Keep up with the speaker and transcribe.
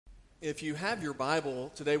If you have your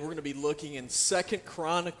Bible, today we're going to be looking in 2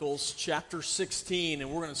 Chronicles chapter 16, and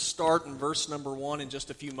we're going to start in verse number 1 in just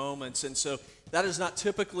a few moments. And so that is not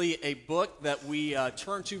typically a book that we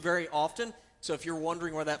turn to very often. So if you're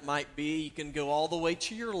wondering where that might be, you can go all the way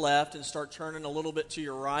to your left and start turning a little bit to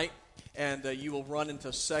your right, and you will run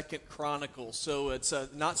into 2 Chronicles. So it's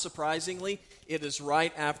not surprisingly, it is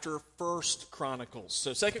right after 1 Chronicles.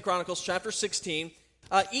 So 2 Chronicles chapter 16.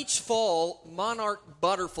 Each fall, monarch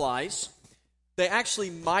butterflies, they actually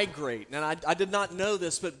migrate. And I did not know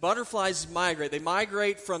this, but butterflies migrate. They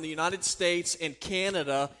migrate from the United States and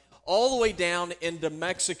Canada all the way down into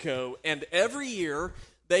Mexico. And every year,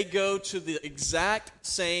 they go to the exact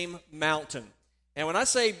same mountain. And when I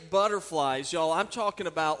say butterflies, y'all, I'm not talking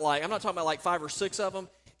about like 5 or 6 of them.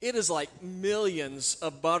 It is like millions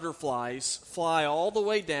of butterflies fly all the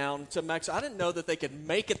way down to Mexico. I didn't know that they could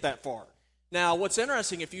make it that far. Now, what's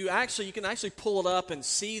interesting, you can actually pull it up and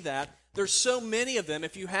see that. There's so many of them.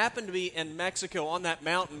 If you happen to be in Mexico on that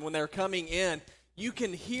mountain when they're coming in, you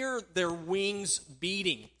can hear their wings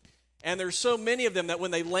beating. And there's so many of them that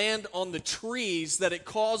when they land on the trees that it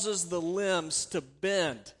causes the limbs to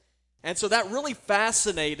bend. And so that really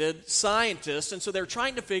fascinated scientists. And so they're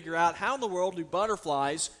trying to figure out how in the world do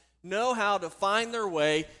butterflies know how to find their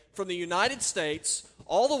way from the United States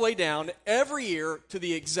all the way down every year to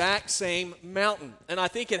the exact same mountain. And I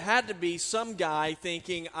think it had to be some guy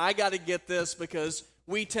thinking, I got to get this because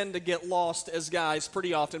we tend to get lost as guys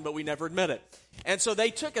pretty often, but we never admit it. And so they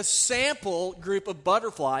took a sample group of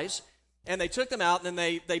butterflies, and they took them out, and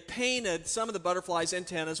then they painted some of the butterflies'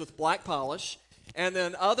 antennas with black polish, and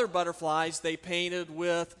then other butterflies they painted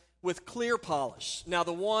with clear polish. Now,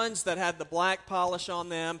 the ones that had the black polish on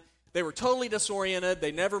them, they were totally disoriented.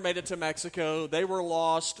 They never made it to Mexico. They were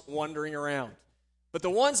lost wandering around. But the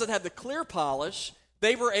ones that had the clear polish,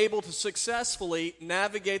 they were able to successfully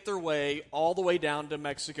navigate their way all the way down to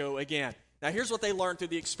Mexico again. Now, here's what they learned through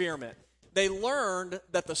the experiment. They learned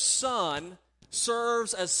that the sun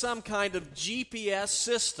serves as some kind of GPS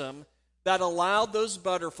system that allowed those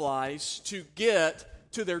butterflies to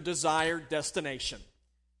get to their desired destination.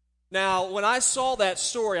 Now, when I saw that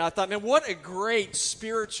story, I thought, man, what a great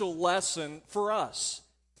spiritual lesson for us.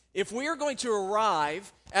 If we are going to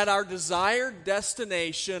arrive at our desired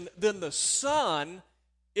destination, then the sun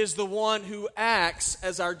is the one who acts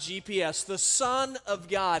as our GPS. The Son of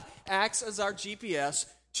God acts as our GPS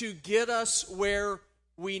to get us where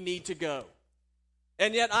we need to go.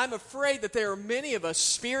 And yet I'm afraid that there are many of us,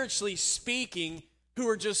 spiritually speaking, who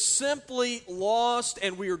are just simply lost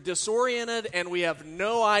and we are disoriented and we have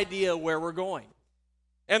no idea where we're going.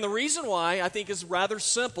 And the reason why, I think, is rather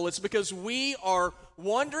simple. It's because we are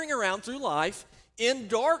wandering around through life in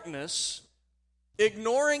darkness,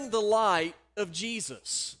 ignoring the light of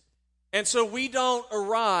Jesus. And so we don't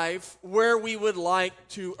arrive where we would like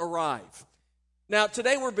to arrive. Now,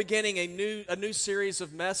 today we're beginning a new series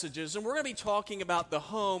of messages, and we're going to be talking about the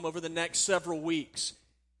home over the next several weeks.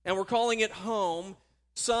 And we're calling it Home.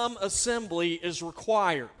 Some assembly is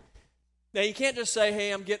required. Now, you can't just say,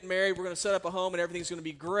 hey, I'm getting married, we're going to set up a home, and everything's going to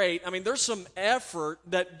be great. I mean, there's some effort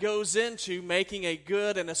that goes into making a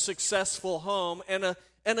good and a successful home and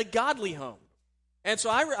a godly home. And so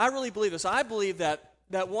I really believe this. I believe that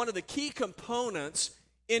one of the key components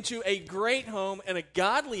into a great home and a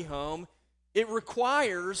godly home, it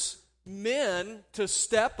requires men to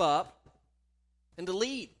step up and to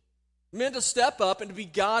lead. Men to step up and to be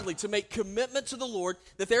godly, to make commitment to the Lord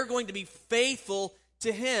that they're going to be faithful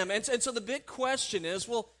to Him. And so the big question is,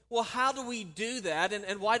 well, how do we do that,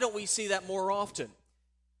 and why don't we see that more often?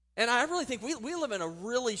 And I really think we live in a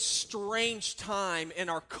really strange time in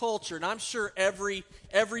our culture, and I'm sure every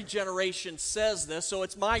generation says this, so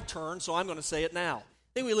it's my turn, so I'm going to say it now. I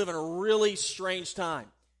think we live in a really strange time.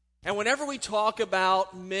 And whenever we talk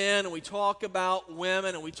about men, and we talk about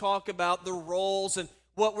women, and we talk about the roles and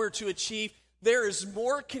what we're to achieve, there is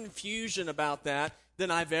more confusion about that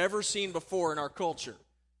than I've ever seen before in our culture.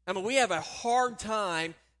 I mean, we have a hard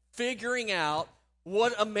time figuring out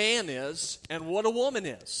what a man is and what a woman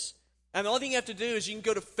is. And the only thing you have to do is you can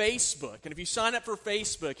go to Facebook, and if you sign up for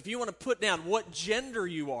Facebook, if you want to put down what gender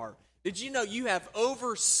you are, did you know you have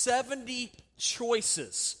over 70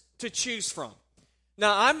 choices to choose from?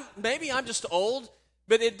 Now, maybe I'm just old,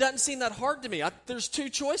 but it doesn't seem that hard to me. There's 2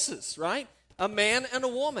 choices, right? A man and a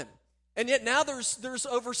woman. And yet now there's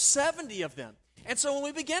over 70 of them. And so when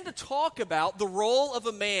we begin to talk about the role of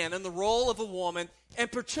a man and the role of a woman,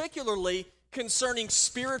 and particularly concerning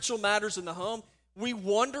spiritual matters in the home, we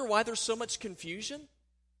wonder why there's so much confusion.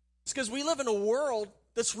 It's because we live in a world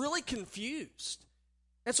that's really confused.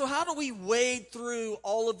 And so how do we wade through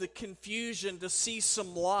all of the confusion to see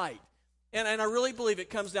some light? And I really believe it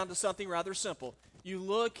comes down to something rather simple. You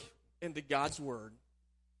look into God's Word.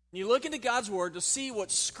 You look into God's Word to see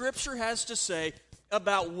what Scripture has to say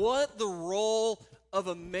about what the role of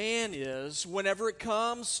a man is whenever it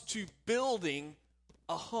comes to building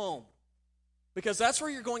a home. Because that's where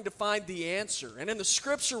you're going to find the answer. And in the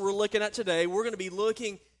Scripture we're looking at today, we're going to be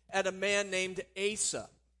looking at a man named Asa.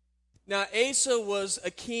 Now, Asa was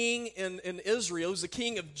a king in Israel. He was the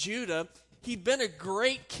king of Judah. He'd been a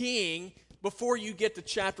great king before you get to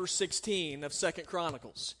chapter 16 of 2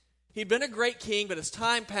 Chronicles. He'd been a great king, but as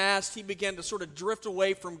time passed, he began to sort of drift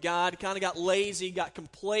away from God, kind of got lazy, got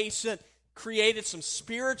complacent, created some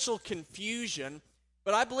spiritual confusion.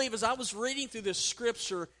 But I believe as I was reading through this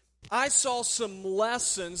scripture, I saw some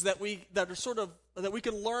lessons that we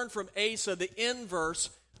can learn from Asa, the inverse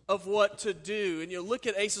of what to do. And you look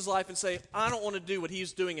at Asa's life and say, I don't want to do what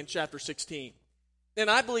he's doing in chapter 16. And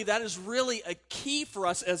I believe that is really a key for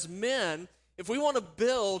us as men. If we want to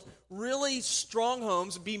build really strong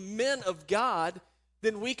homes, be men of God,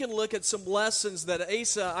 then we can look at some lessons that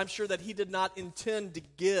Asa, I'm sure that he did not intend to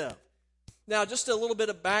give. Now, just a little bit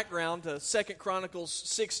of background to 2 Chronicles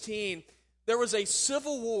 16. There was a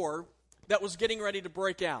civil war that was getting ready to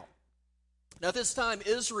break out. Now, at this time,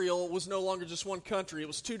 Israel was no longer just one country. It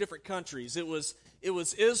was two different countries. It was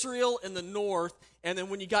Israel in the north, and then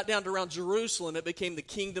when you got down to around Jerusalem, it became the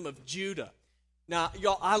kingdom of Judah. Now,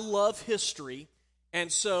 y'all, I love history,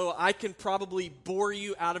 and so I can probably bore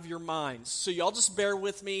you out of your minds. So y'all just bear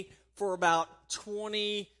with me for about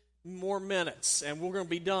 20 more minutes, and we're going to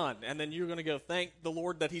be done. And then you're going to go, thank the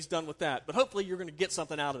Lord that he's done with that. But hopefully you're going to get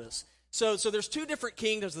something out of this. So there's two different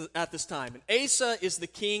kingdoms at this time. And Asa is the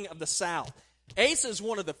king of the south. Asa is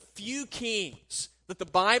one of the few kings that the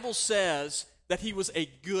Bible says that he was a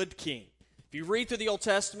good king. If you read through the Old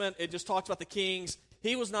Testament, it just talks about the kings.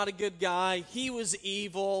 He was not a good guy. He was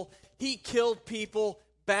evil. He killed people.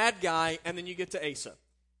 Bad guy. And then you get to Asa.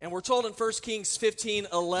 And we're told in 1 Kings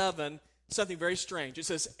 15:11 something very strange. It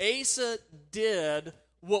says, Asa did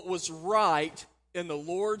what was right in the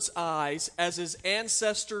Lord's eyes as his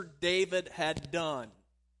ancestor David had done.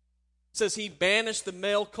 It says he banished the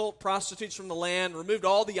male cult prostitutes from the land, removed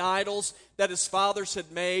all the idols that his fathers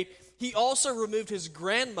had made. He also removed his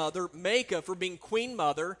grandmother, Maacah, for being queen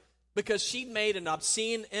mother because she made an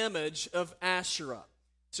obscene image of Asherah.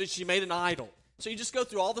 So she made an idol. So you just go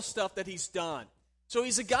through all the stuff that he's done. So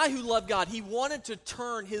he's a guy who loved God. He wanted to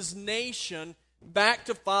turn his nation back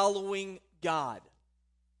to following God.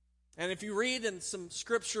 And if you read in some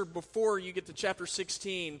scripture before you get to chapter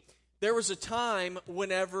 16, there was a time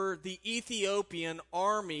whenever the Ethiopian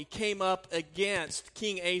army came up against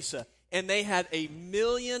King Asa, and they had 1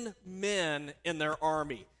 million men in their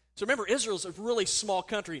army. So remember, Israel's a really small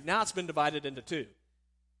country. Now it's been divided into two.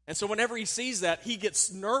 And so whenever he sees that, he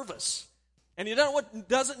gets nervous. And he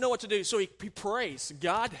doesn't know what to do, so he prays,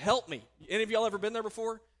 God, help me. Any of y'all ever been there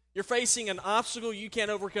before? You're facing an obstacle you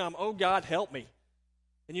can't overcome. Oh, God, help me.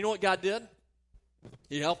 And you know what God did?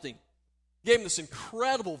 He helped him. Gave him this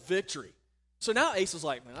incredible victory. So now Asa's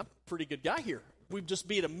like, man, I'm a pretty good guy here. We've just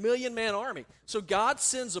beat 1 million-man army. So God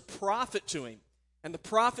sends a prophet to him. And the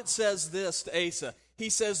prophet says this to Asa. He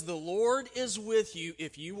says, the Lord is with you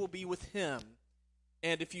if you will be with him.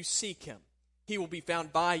 And if you seek him, he will be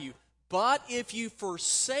found by you. But if you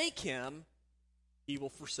forsake him, he will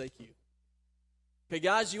forsake you. Okay,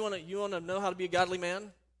 guys, you want to know how to be a godly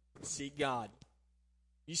man? Seek God.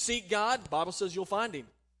 You seek God, the Bible says you'll find him.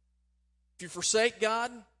 If you forsake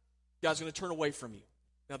God, God's going to turn away from you.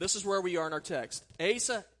 Now, this is where we are in our text.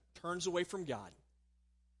 Asa turns away from God,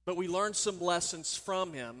 but we learn some lessons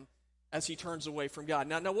from him as he turns away from God.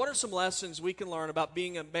 Now, what are some lessons we can learn about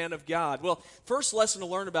being a man of God? Well, first lesson to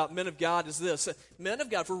learn about men of God is this. Men of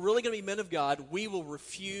God, if we're really going to be men of God, we will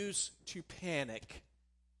refuse to panic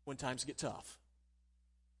when times get tough.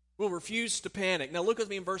 We'll refuse to panic. Now, look with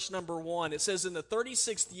me in verse number 1. It says, in the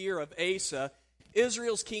 36th year of Asa,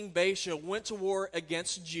 Israel's king Baasha went to war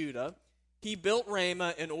against Judah. He built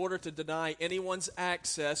Ramah in order to deny anyone's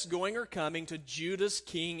access, going or coming, to Judah's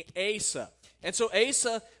king Asa. And so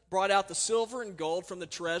Asa brought out the silver and gold from the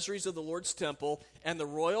treasuries of the Lord's temple and the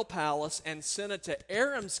royal palace and sent it to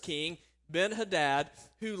Aram's king, Ben-Hadad,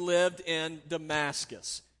 who lived in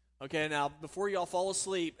Damascus. Okay, now, before y'all fall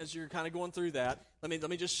asleep, as you're kind of going through that, let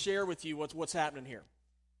me just share with you what's happening here.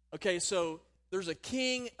 Okay, so there's a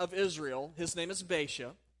king of Israel. His name is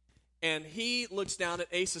Baasha, and he looks down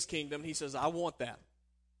at Asa's kingdom, and he says, I want that.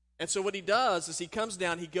 And so what he does is he comes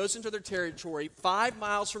down, he goes into their territory 5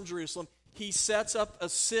 miles from Jerusalem. He sets up a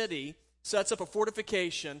city, sets up a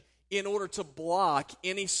fortification in order to block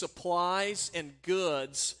any supplies and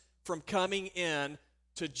goods from coming in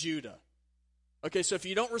to Judah. Okay, so if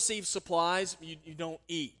you don't receive supplies, you don't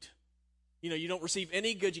eat. You don't receive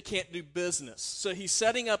any good, you can't do business. So he's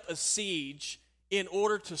setting up a siege in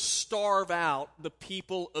order to starve out the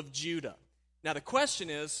people of Judah. Now the question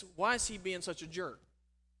is, why is he being such a jerk?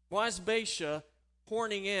 Why is Baasha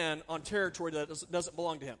horning in on territory that doesn't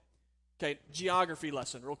belong to him? Okay, geography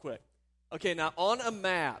lesson real quick. Okay, now on a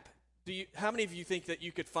map, how many of you think that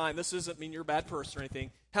you could find, this doesn't mean you're a bad person or anything,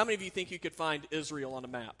 how many of you think you could find Israel on a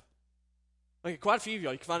map? Okay, quite a few of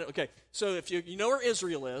y'all, you can find it. Okay, so if you know where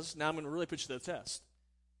Israel is, now I'm going to really put you to the test.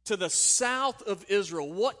 To the south of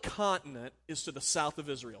Israel, what continent is to the south of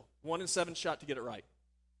Israel? 1 in 7 shot to get it right.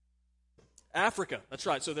 Africa, that's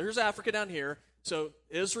right. So there's Africa down here. So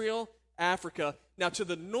Israel, Africa. Now to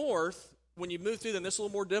the north, when you move through them, this is a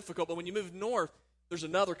little more difficult, but when you move north, there's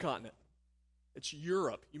another continent. It's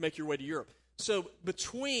Europe. You make your way to Europe. So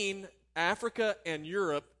between Africa and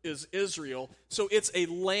Europe is Israel. So it's a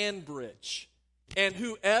land bridge. And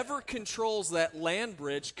whoever controls that land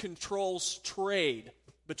bridge controls trade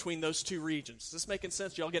between those two regions. Is this making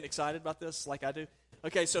sense? Y'all getting excited about this like I do?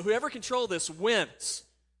 Okay, so whoever controls this wins.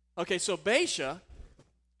 Okay, so Baasha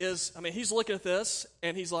he's looking at this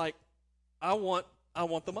and he's like, I want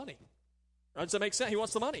the money. Right? Does that make sense? He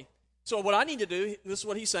wants the money. So what I need to do, this is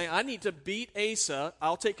what he's saying, I need to beat Asa,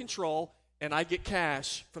 I'll take control, and I get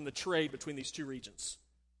cash from the trade between these two regions.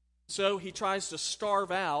 So he tries to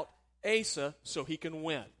starve out Asa so he can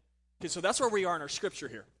win. Okay, so that's where we are in our scripture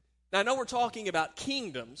here. Now, I know we're talking about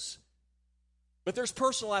kingdoms, but there's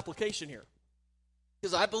personal application here.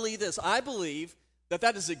 Because I believe this. I believe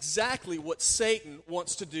that is exactly what Satan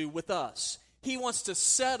wants to do with us. He wants to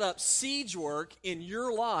set up siege work in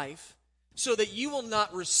your life so that you will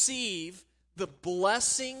not receive the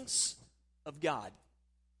blessings of God.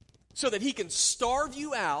 So that he can starve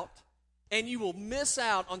you out and you will miss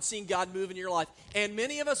out on seeing God move in your life. And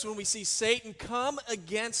many of us, when we see Satan come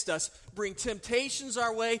against us, bring temptations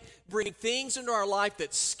our way, bring things into our life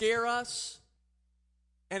that scare us,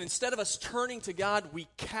 and instead of us turning to God, we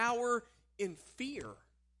cower in fear.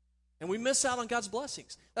 And we miss out on God's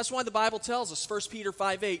blessings. That's why the Bible tells us, 1 Peter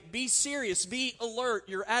 5:8, be serious, be alert.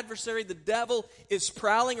 Your adversary, the devil, is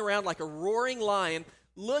prowling around like a roaring lion,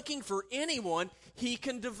 looking for anyone he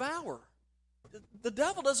can devour. The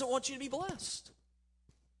devil doesn't want you to be blessed.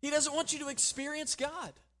 He doesn't want you to experience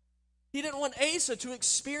God. He didn't want Asa to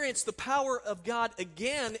experience the power of God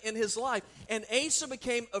again in his life. And Asa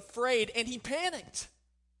became afraid and he panicked.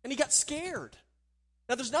 And he got scared.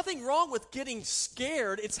 Now, there's nothing wrong with getting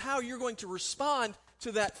scared. It's how you're going to respond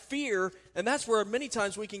to that fear. And that's where many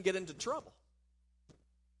times we can get into trouble.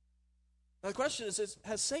 Now, the question is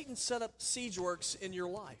has Satan set up siege works in your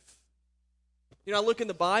life? I look in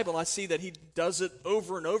the Bible, I see that he does it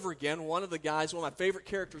over and over again. One of my favorite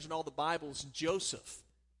characters in all the Bible is Joseph.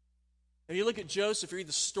 And you look at Joseph, you read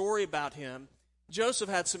the story about him. Joseph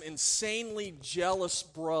had some insanely jealous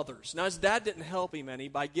brothers. Now, his dad didn't help him any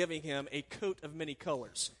by giving him a coat of many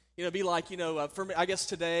colors. It'd be like, for me, I guess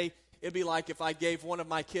today, it'd be like if I gave one of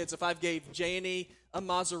my kids, if I gave Janie a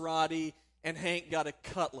Maserati and Hank got a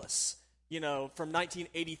Cutlass, from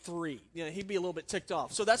 1983. He'd be a little bit ticked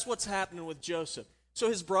off. So that's what's happening with Joseph. So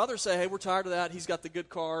his brothers say, hey, we're tired of that. He's got the good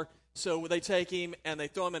car. So they take him and they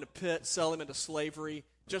throw him in a pit, sell him into slavery,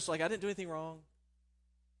 just like I didn't do anything wrong.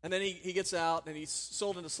 And then he gets out and he's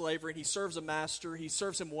sold into slavery and he serves a master. He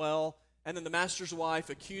serves him well. And then the master's wife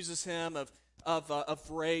accuses him of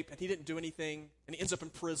rape and he didn't do anything and he ends up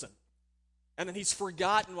in prison. And then he's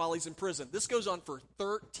forgotten while he's in prison. This goes on for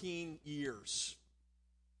 13 years.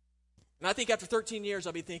 And I think after 13 years,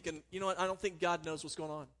 I'll be thinking, you know what, I don't think God knows what's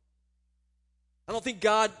going on. I don't think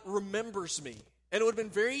God remembers me. And it would have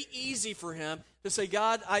been very easy for him to say,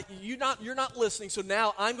 God, you're not listening, so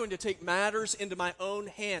now I'm going to take matters into my own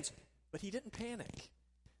hands. But he didn't panic.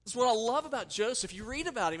 This is what I love about Joseph. You read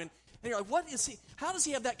about him, and you're like, what is he? How does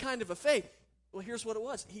he have that kind of a faith? Well, here's what it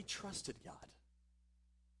was. He trusted God.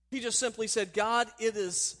 He just simply said, God, it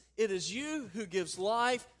is you who gives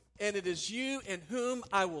life, and it is you in whom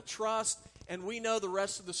I will trust. And we know the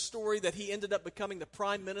rest of the story that he ended up becoming the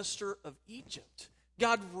prime minister of Egypt.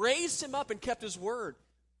 God raised him up and kept his word.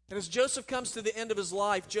 And as Joseph comes to the end of his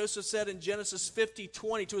life, Joseph said in Genesis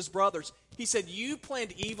 50:20 to his brothers, he said, you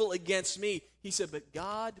planned evil against me. He said, but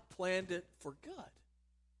God planned it for good.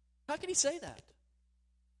 How can he say that?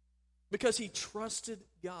 Because he trusted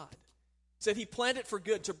God. He said he planned it for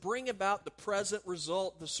good to bring about the present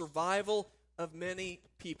result, the survival of many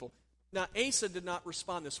people. Now, Asa did not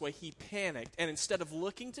respond this way. He panicked. And instead of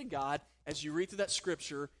looking to God, as you read through that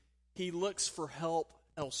scripture, he looks for help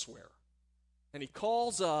elsewhere. And he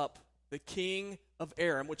calls up the king of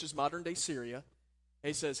Aram, which is modern-day Syria,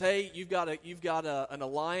 He says, "Hey, you've got an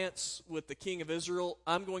alliance with the king of Israel.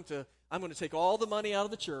 I'm going to take all the money out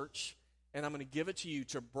of the church, and I'm going to give it to you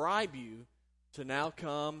to bribe you to now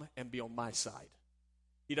come and be on my side."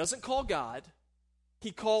 He doesn't call God.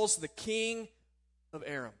 He calls the king of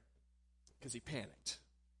Aram because he panicked.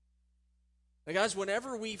 Now, guys,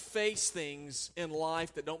 whenever we face things in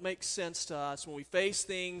life that don't make sense to us, when we face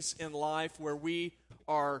things in life where we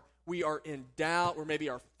are in doubt, where maybe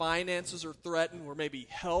our finances are threatened, where maybe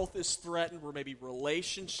health is threatened, where maybe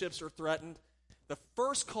relationships are threatened, the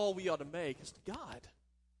first call we ought to make is to God.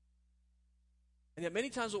 And yet many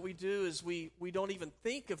times what we do is we don't even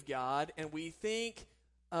think of God, and we think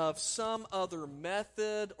of some other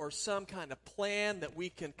method or some kind of plan that we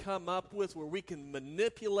can come up with where we can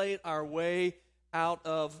manipulate our way out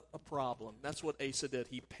of a problem. That's what Asa did.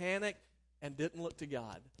 He panicked and didn't look to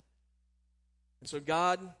God. And so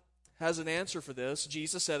God has an answer for this.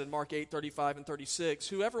 Jesus said in Mark 8:35 and 36,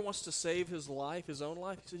 "Whoever wants to save his life, his own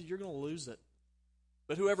life," he said, "you're going to lose it.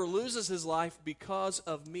 But whoever loses his life because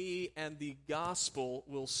of me and the gospel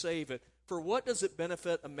will save it. For what does it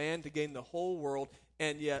benefit a man to gain the whole world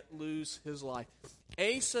and yet lose his life?"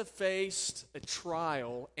 Asa faced a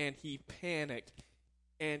trial, and he panicked,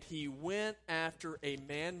 and he went after a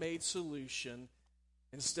man-made solution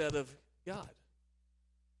instead of God.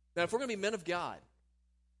 Now, if we're going to be men of God,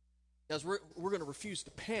 guys, we're going to refuse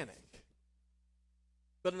to panic.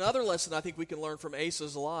 But another lesson I think we can learn from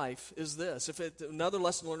Asa's life is this. Another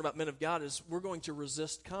lesson to learn about men of God is we're going to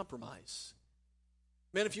resist compromise.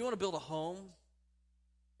 Man, if you want to build a home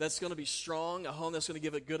that's going to be strong, a home that's going to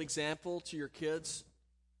give a good example to your kids,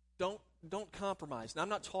 don't compromise. Now, I'm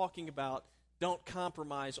not talking about don't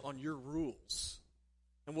compromise on your rules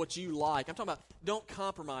and what you like. I'm talking about don't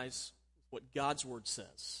compromise what God's Word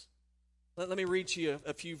says. Let me read to you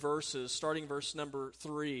a few verses, starting verse number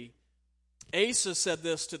 3. Asa said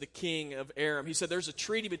this to the king of Aram. He said, "There's a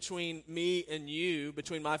treaty between me and you,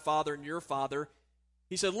 between my father and your father."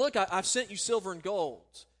 He said, "Look, I've sent you silver and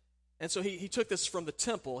gold." And so he took this from the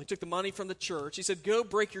temple. He took the money from the church. He said, "Go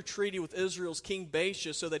break your treaty with Israel's king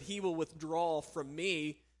Baasha so that he will withdraw from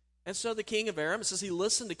me." And so the king of Aram, it says he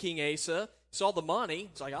listened to King Asa, saw the money.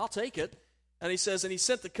 He's like, "I'll take it." And he says, and he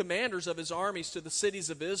sent the commanders of his armies to the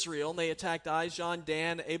cities of Israel, and they attacked Ijon,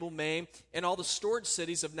 Dan, Abel-Maim, and all the stored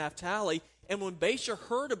cities of Naphtali. And when Baasha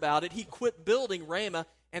heard about it, he quit building Ramah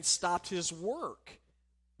and stopped his work.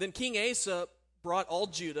 Then King Asa brought all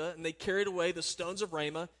Judah, and they carried away the stones of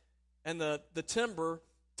Ramah and the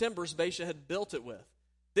timbers Baasha had built it with.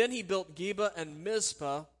 Then he built Geba and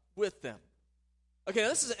Mizpah with them. Okay, now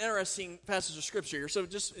this is an interesting passage of Scripture here. So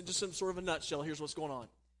just some sort of a nutshell, here's what's going on.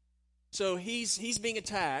 So he's being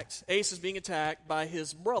attacked. Asa's being attacked by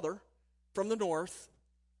his brother from the north,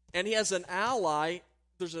 and he has an ally.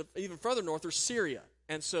 There's even further north. There's Syria,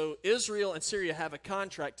 and so Israel and Syria have a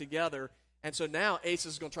contract together, and so now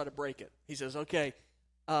Asa's going to try to break it. He says, "Okay,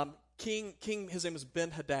 King. His name is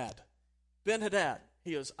Ben-Hadad. Ben-Hadad.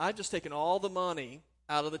 He goes, I've just taken all the money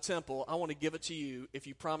out of the temple. I want to give it to you if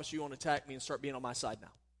you promise you won't attack me and start being on my side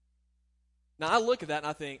now." Now I look at that and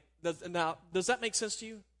I think, does that make sense to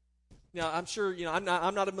you? Now, I'm sure, I'm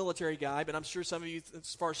not a military guy, but I'm sure some of you,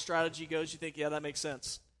 as far as strategy goes, you think, yeah, that makes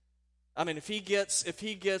sense. I mean, if he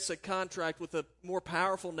gets a contract with a more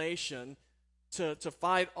powerful nation to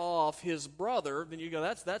fight off his brother, then you go,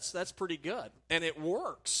 that's pretty good, and it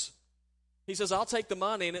works. He says, "I'll take the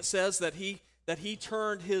money," and it says that he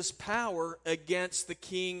turned his power against the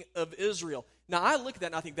king of Israel. Now, I look at that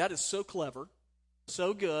and I think that is so clever,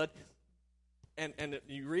 so good, and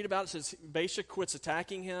you read about it. It says Baasha quits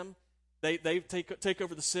attacking him. They take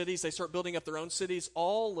over the cities. They start building up their own cities.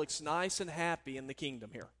 All looks nice and happy in the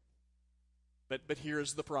kingdom here. But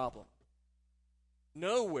here's the problem.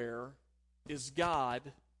 Nowhere is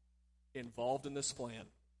God involved in this plan.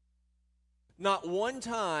 Not one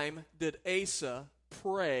time did Asa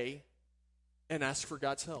pray and ask for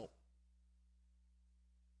God's help.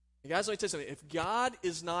 You guys, let me tell you something. If God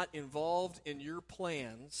is not involved in your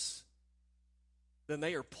plans, then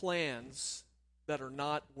they are plans that are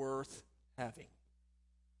not worth having.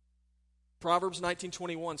 Proverbs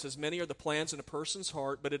 19:21 says, "Many are the plans in a person's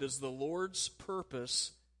heart, but it is the Lord's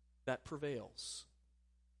purpose that prevails."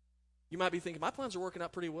 You might be thinking, my plans are working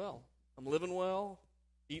out pretty well. I'm living well,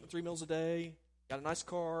 eating 3 meals a day, got a nice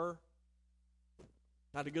car,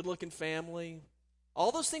 got a good-looking family.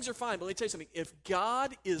 All those things are fine, but let me tell you something. If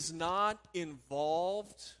God is not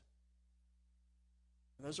involved,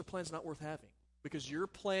 then those are plans not worth having, because your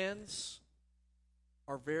plans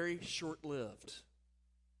are very short-lived.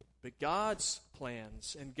 But God's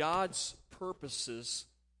plans and God's purposes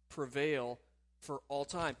prevail for all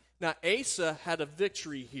time. Now, Asa had a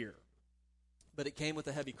victory here, but it came with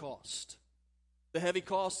a heavy cost. The heavy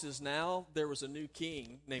cost is now there was a new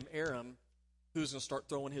king named Aram who's going to start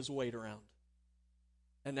throwing his weight around.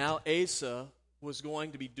 And now Asa was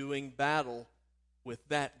going to be doing battle with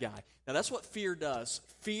that guy. Now, that's what fear does.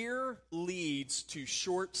 Fear leads to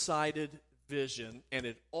short-sighted vision, and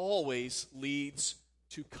it always leads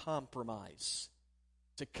to compromise,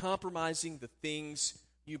 to compromising the things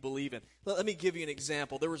you believe in. Let me give you an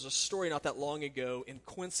example. There was a story not that long ago in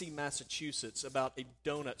Quincy, Massachusetts about a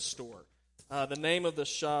donut store. The name of the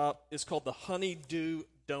shop is called the Honeydew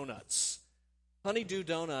Donuts. Honeydew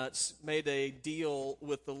Donuts made a deal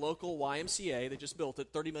with the local YMCA. They just built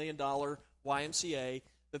it, $30 million YMCA,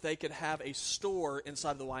 that they could have a store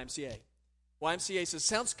inside of the YMCA. YMCA says,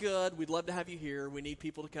 sounds good. We'd love to have you here. We need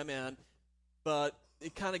people to come in. But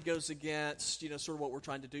it kind of goes against, sort of what we're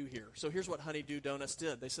trying to do here. So here's what Honeydew Donuts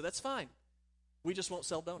did. They said, that's fine. We just won't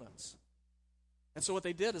sell donuts. And so what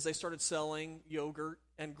they did is they started selling yogurt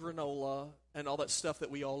and granola and all that stuff that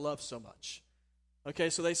we all love so much.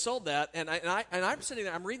 Okay, so they sold that, and I'm sitting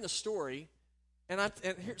there, I'm reading the story,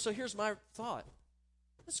 so here's my thought.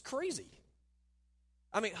 That's crazy.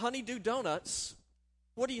 I mean, Honeydew Donuts,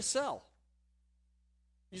 what do you sell?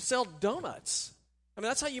 You sell donuts. I mean,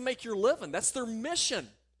 that's how you make your living. That's their mission.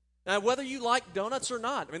 Now, whether you like donuts or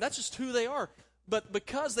not, I mean, that's just who they are. But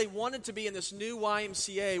because they wanted to be in this new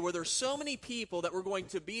YMCA where there's so many people that were going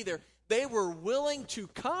to be there, they were willing to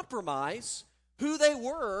compromise who they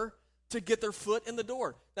were to get their foot in the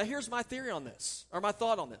door. Now, here's my theory on this, or my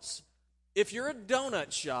thought on this. If you're a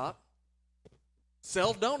donut shop,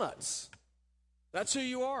 sell donuts. That's who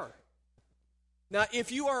you are. Now,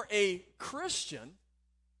 if you are a Christian,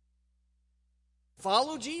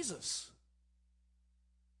 follow Jesus.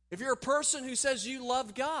 If you're a person who says you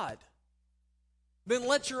love God, then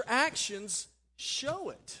let your actions show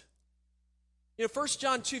it. 1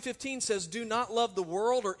 John 2:15 says, do not love the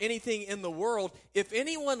world or anything in the world. If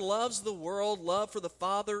anyone loves the world, love for the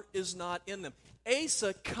Father is not in them.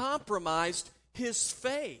 Asa compromised his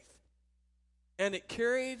faith, and it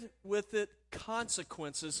carried with it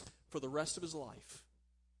consequences for the rest of his life.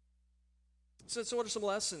 So what are some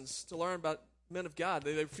lessons to learn about men of God?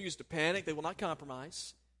 They refuse to panic. They will not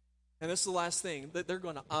compromise. And this is the last thing, that they're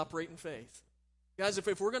going to operate in faith. Guys, if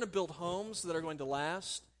we're going to build homes that are going to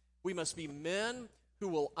last, we must be men who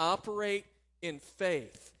will operate in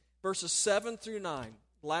faith. Verses 7 through 9,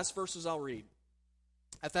 the last verses I'll read.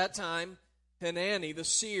 At that time, Hanani the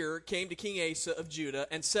seer came to King Asa of Judah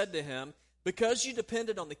and said to him, because you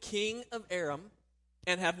depended on the king of Aram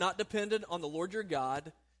and have not depended on the Lord your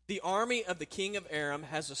God, the army of the king of Aram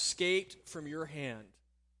has escaped from your hand.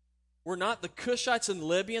 Were not the Cushites and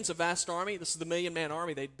Libyans a vast army? This is the 1,000,000-man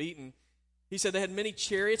army they'd beaten. He said they had many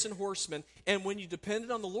chariots and horsemen, and when you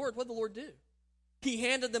depended on the Lord, what did the Lord do? He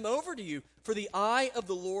handed them over to you, for the eye of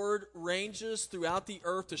the Lord ranges throughout the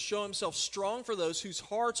earth to show himself strong for those whose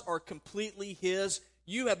hearts are completely his.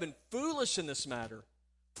 You have been foolish in this matter,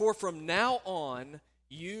 for from now on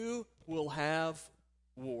you will have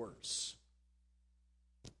wars.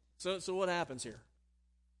 So what happens here?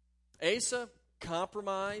 Asa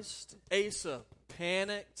compromised, Asa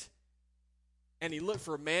panicked, and he looked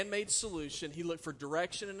for a man-made solution. He looked for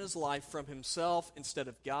direction in his life from himself instead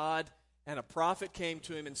of God. And a prophet came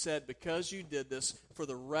to him and said, because you did this, for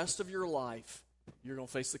the rest of your life, you're going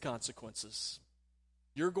to face the consequences.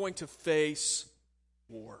 You're going to face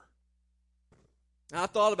war. And I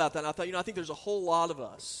thought about that, and I thought, I think there's a whole lot of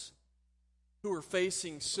us who are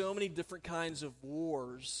facing so many different kinds of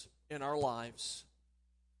wars in our lives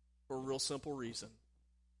for a real simple reason.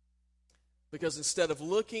 Because instead of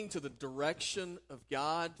looking to the direction of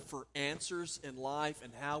God for answers in life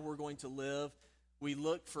and how we're going to live, we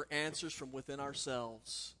look for answers from within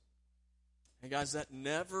ourselves. And guys, that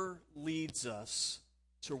never leads us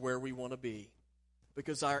to where we want to be.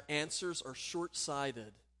 Because our answers are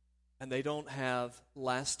short-sighted and they don't have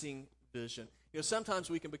lasting vision. Sometimes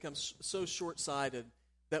we can become so short-sighted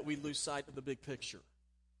that we lose sight of the big picture.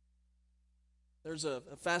 There's a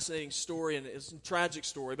fascinating story, and it's a tragic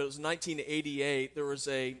story, but it was 1988. There was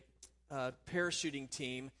a parachuting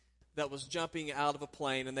team that was jumping out of a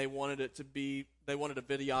plane, and they wanted a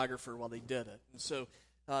videographer while they did it. And so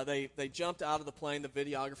they jumped out of the plane. The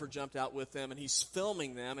videographer jumped out with them, and he's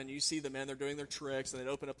filming them. And you see the men; they're doing their tricks, and they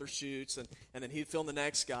open up their chutes, and then he'd film the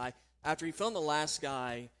next guy. After he filmed the last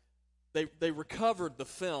guy, they recovered the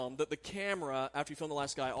film. That the camera, after he filmed the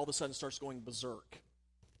last guy, all of a sudden starts going berserk.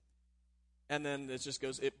 And then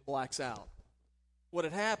it blacks out. What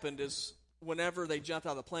had happened is whenever they jumped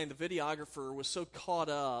out of the plane, the videographer was so caught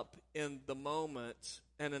up in the moment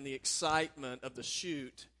and in the excitement of the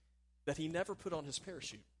shoot that he never put on his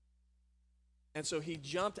parachute. And so he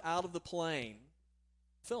jumped out of the plane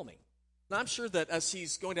filming. Now I'm sure that as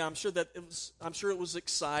he's going down, I'm sure it was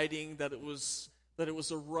exciting, that it was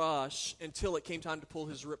a rush until it came time to pull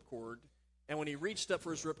his ripcord. And when he reached up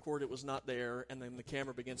for his ripcord, it was not there, and then the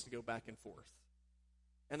camera begins to go back and forth.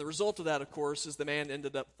 And the result of that, of course, is the man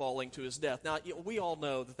ended up falling to his death. Now, we all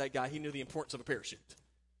know that guy, he knew the importance of a parachute.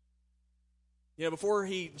 Before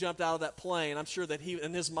he jumped out of that plane, I'm sure that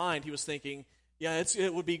in his mind, he was thinking, yeah,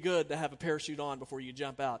 it would be good to have a parachute on before you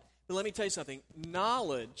jump out. But let me tell you something.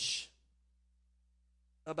 Knowledge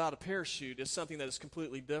about a parachute is something that is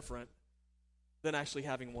completely different than actually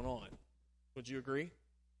having one on. Would you agree?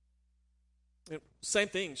 Same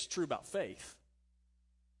thing's true about faith.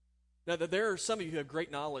 Now, there are some of you who have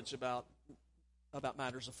great knowledge about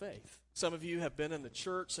matters of faith. Some of you have been in the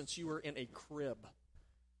church since you were in a crib.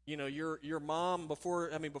 Your mom, before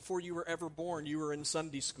you were ever born, you were in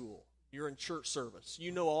Sunday school. You're in church service.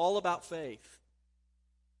 You know all about faith.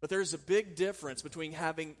 But there's a big difference between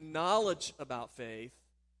having knowledge about faith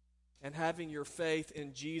and having your faith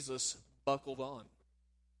in Jesus buckled on.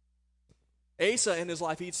 Asa, in his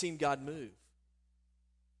life, he'd seen God move.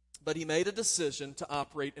 But he made a decision to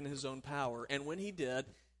operate in his own power. And when he did,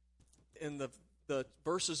 in the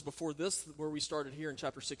verses before this, where we started here in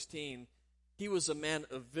chapter 16, he was a man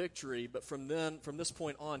of victory, but from this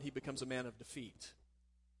point on, he becomes a man of defeat.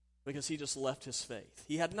 Because he just left his faith.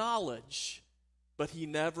 He had knowledge, but he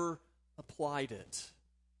never applied it.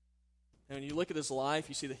 And when you look at his life,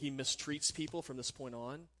 you see that he mistreats people from this point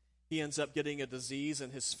on. He ends up getting a disease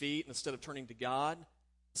in his feet, and instead of turning to God,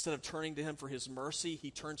 instead of turning to him for his mercy,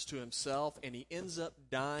 he turns to himself, and he ends up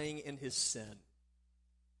dying in his sin.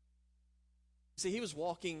 See, he was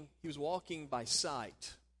walking by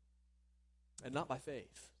sight and not by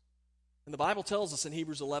faith. And the Bible tells us in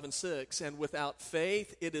Hebrews 11:6, and without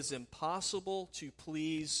faith it is impossible to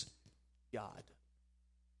please God.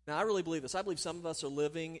 Now, I really believe this. I believe some of us are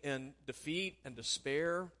living in defeat and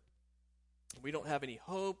despair. We don't have any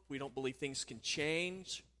hope. We don't believe things can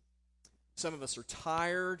change. Some of us are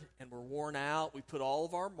tired and we're worn out. We put all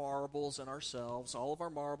of our marbles in ourselves, all of our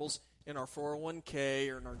marbles in our 401k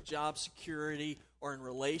or in our job security or in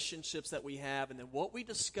relationships that we have. And then what we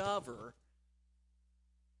discover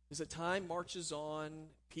is that time marches on,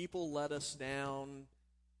 people let us down,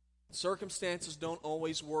 circumstances don't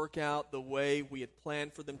always work out the way we had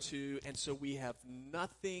planned for them to, and so we have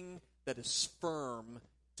nothing that is firm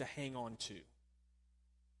to hang on to.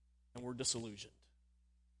 And we're disillusioned.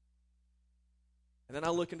 And then I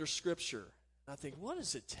look into Scripture, and I think, what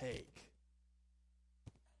does it take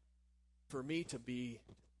for me to be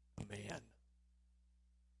a man?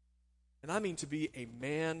 And I mean to be a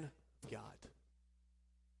man of God.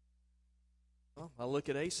 Well, I look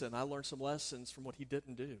at Asa and I learned some lessons from what he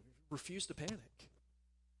didn't do. Refuse to panic.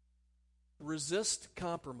 Resist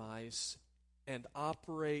compromise and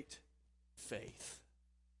operate faith.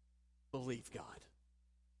 Believe God.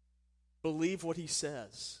 Believe what he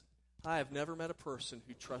says. I have never met a person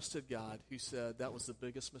who trusted God who said, that was the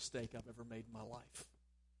biggest mistake I've ever made in my life.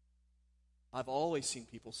 I've always seen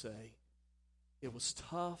people say, it was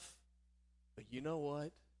tough, but you know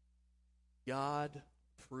what? God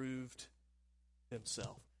proved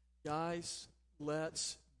himself. Guys,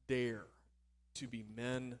 let's dare to be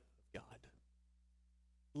men of God.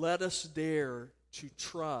 Let us dare to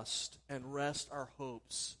trust and rest our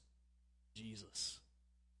hopes in Jesus.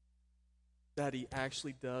 That he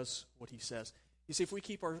actually does what he says. You see, if we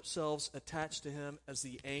keep ourselves attached to him as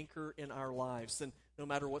the anchor in our lives, then no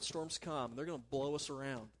matter what storms come, they're going to blow us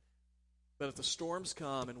around. But if the storms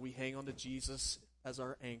come and we hang on to Jesus as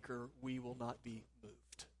our anchor, we will not be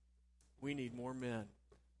moved. We need more men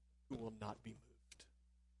who will not be moved.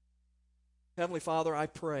 Heavenly Father, I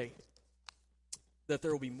pray that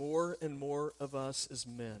there will be more and more of us as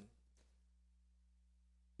men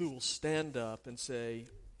who will stand up and say,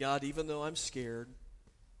 God, even though I'm scared,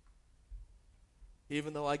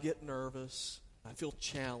 even though I get nervous, I feel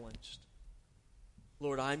challenged,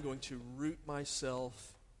 Lord, I'm going to root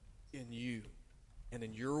myself in you and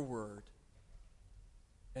in your word,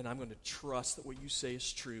 and I'm going to trust that what you say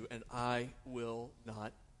is true, and I will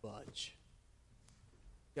not budge.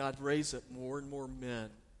 God, raise up more and more men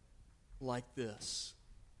like this,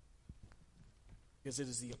 because it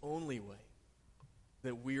is the only way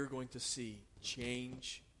that we are going to see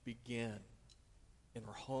change begin in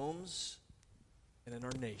our homes and in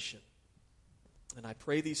our nation. And I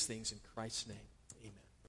pray these things in Christ's name.